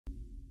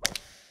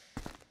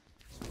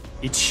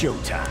It's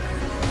showtime.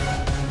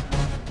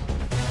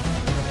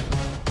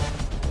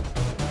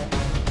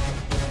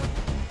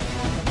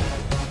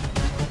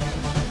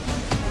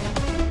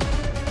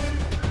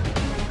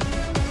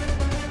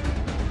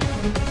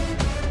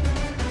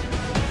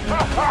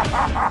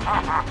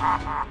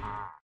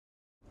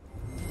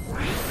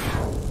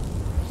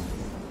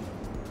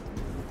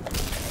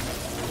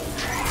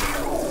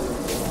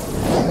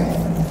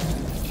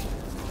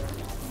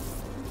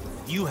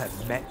 You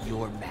have met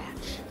your match.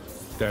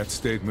 That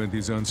statement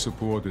is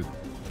unsupported.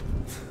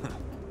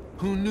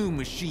 Who knew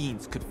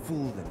machines could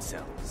fool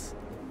themselves?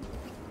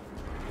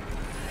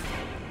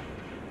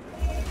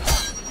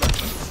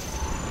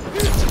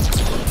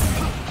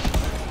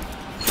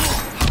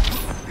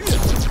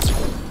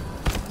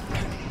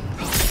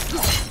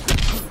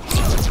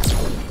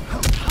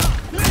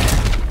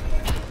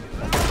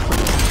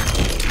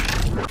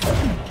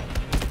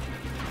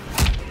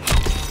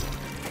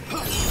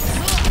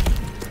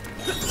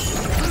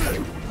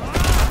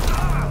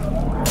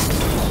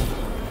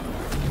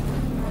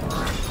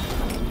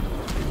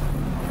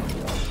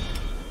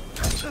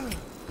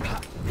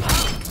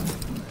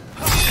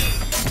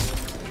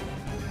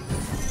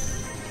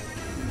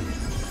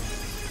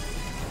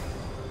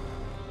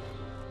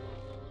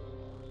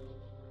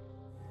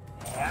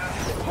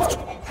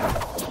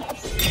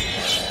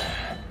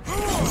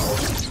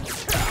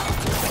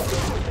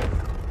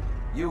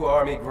 You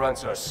army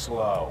grunts are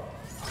slow.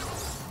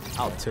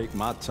 I'll take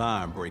my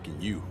time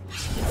breaking you.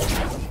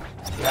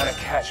 You gotta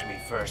catch me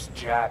first,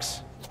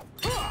 Jax.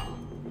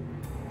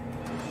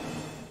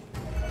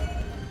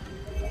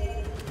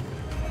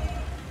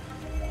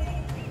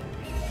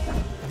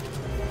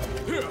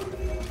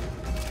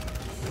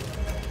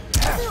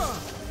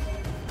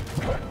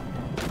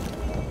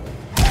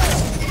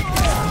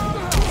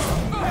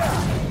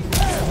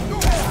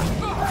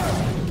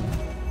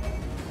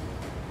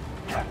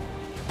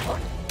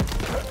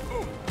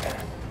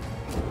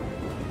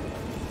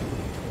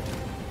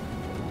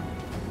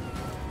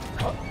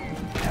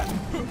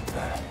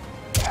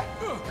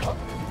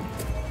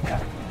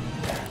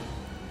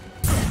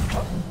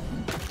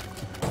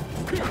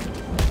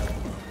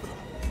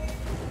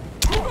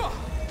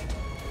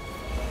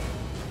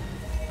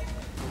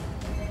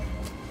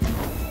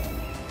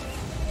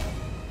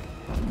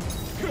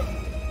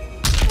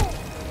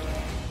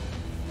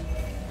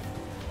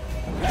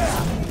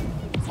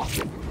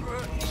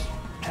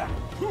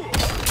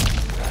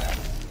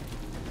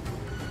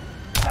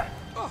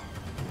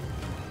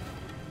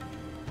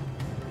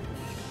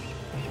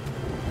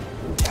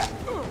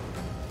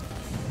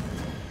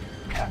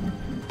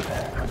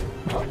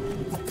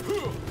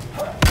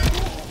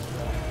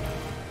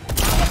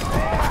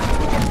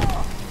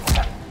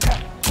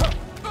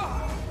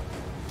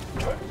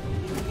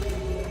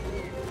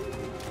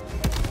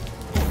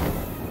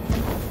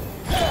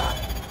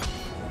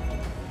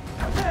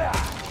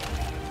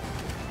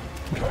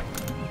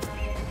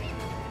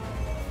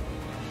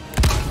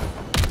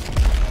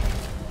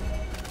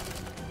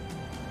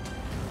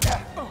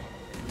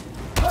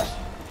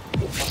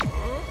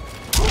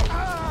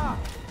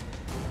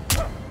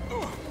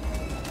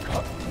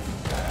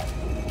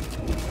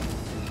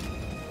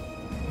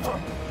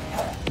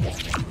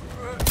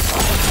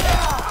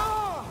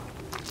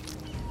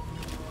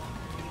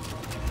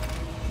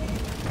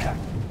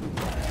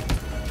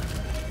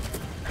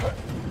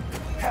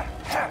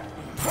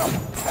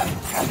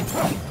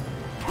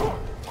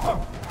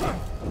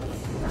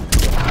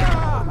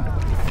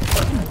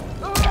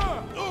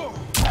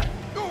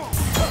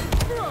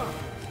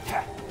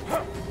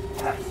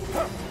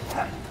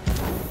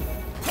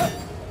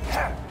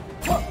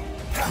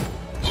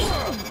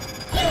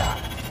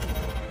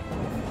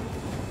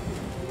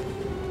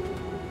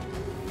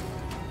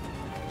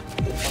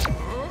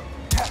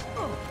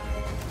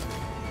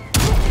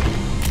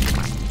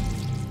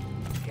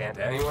 Can't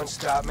anyone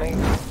stop me?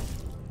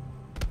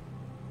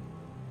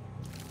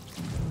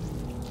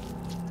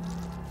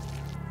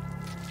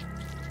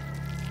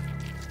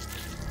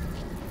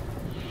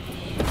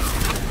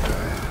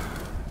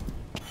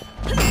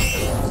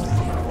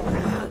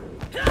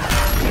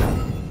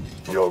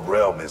 Your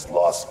realm is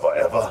lost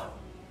forever?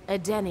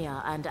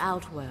 Edenia and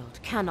Outworld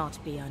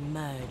cannot be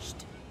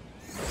unmerged.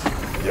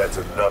 Yet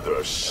another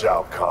of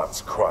Shao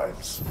Kahn's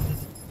crimes.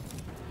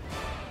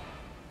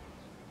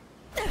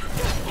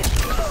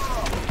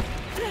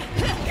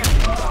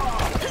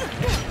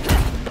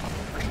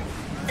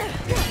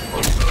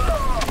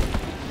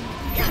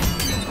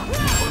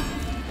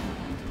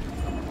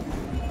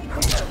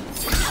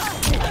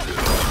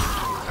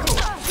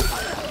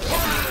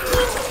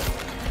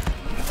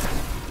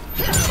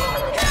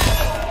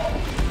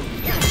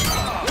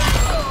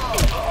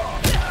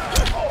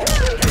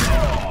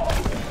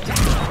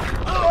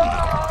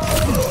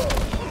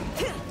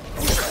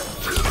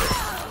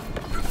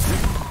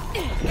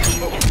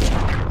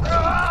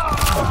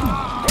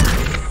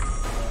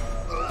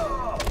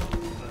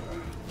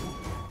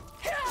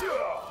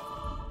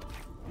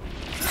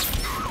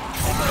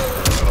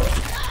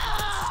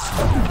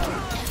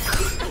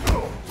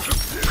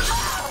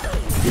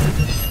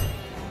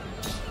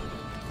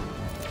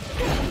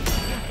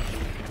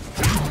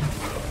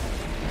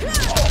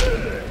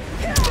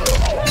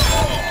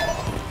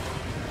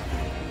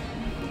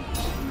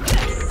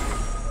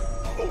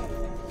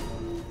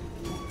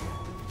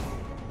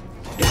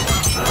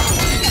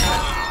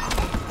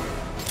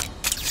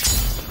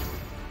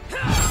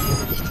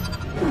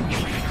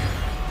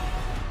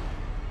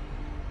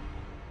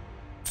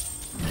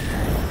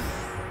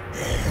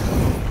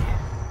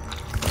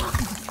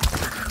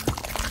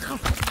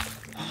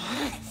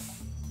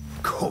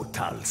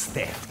 Kotal's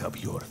theft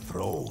of your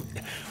throne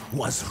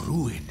was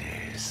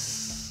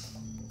ruinous.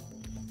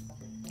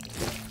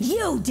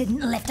 You didn't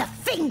lift a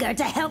finger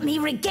to help me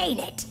regain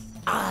it!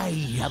 I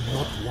am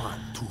not one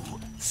to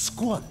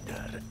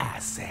squander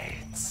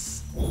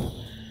assets.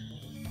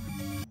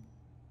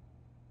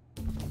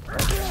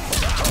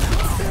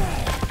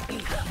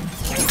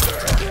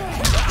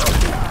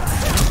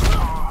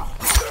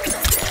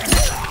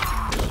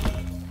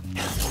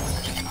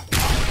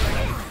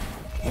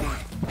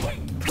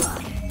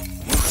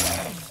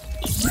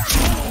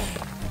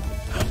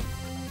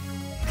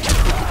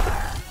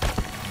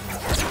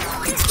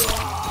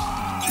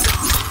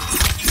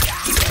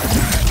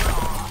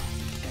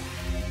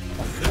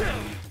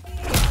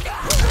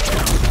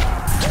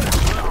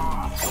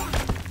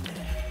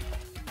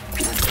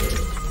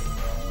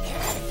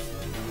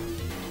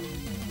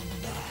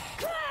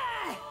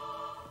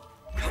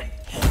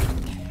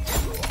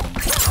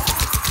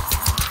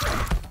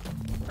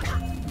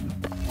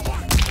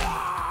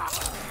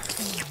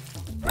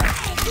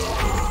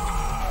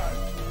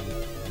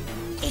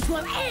 It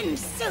will end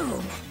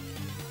soon!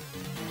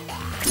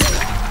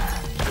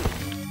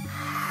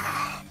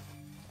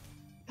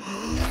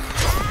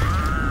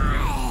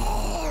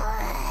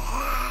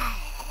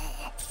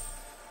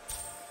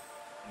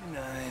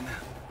 Nine,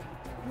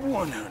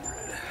 100.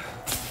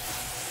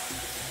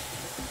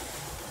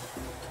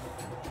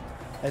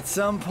 At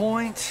some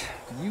point,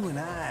 you and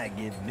I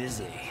get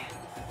busy.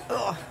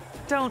 Ugh,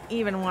 don't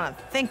even want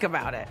to think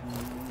about it.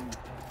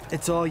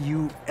 It's all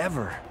you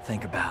ever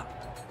think about.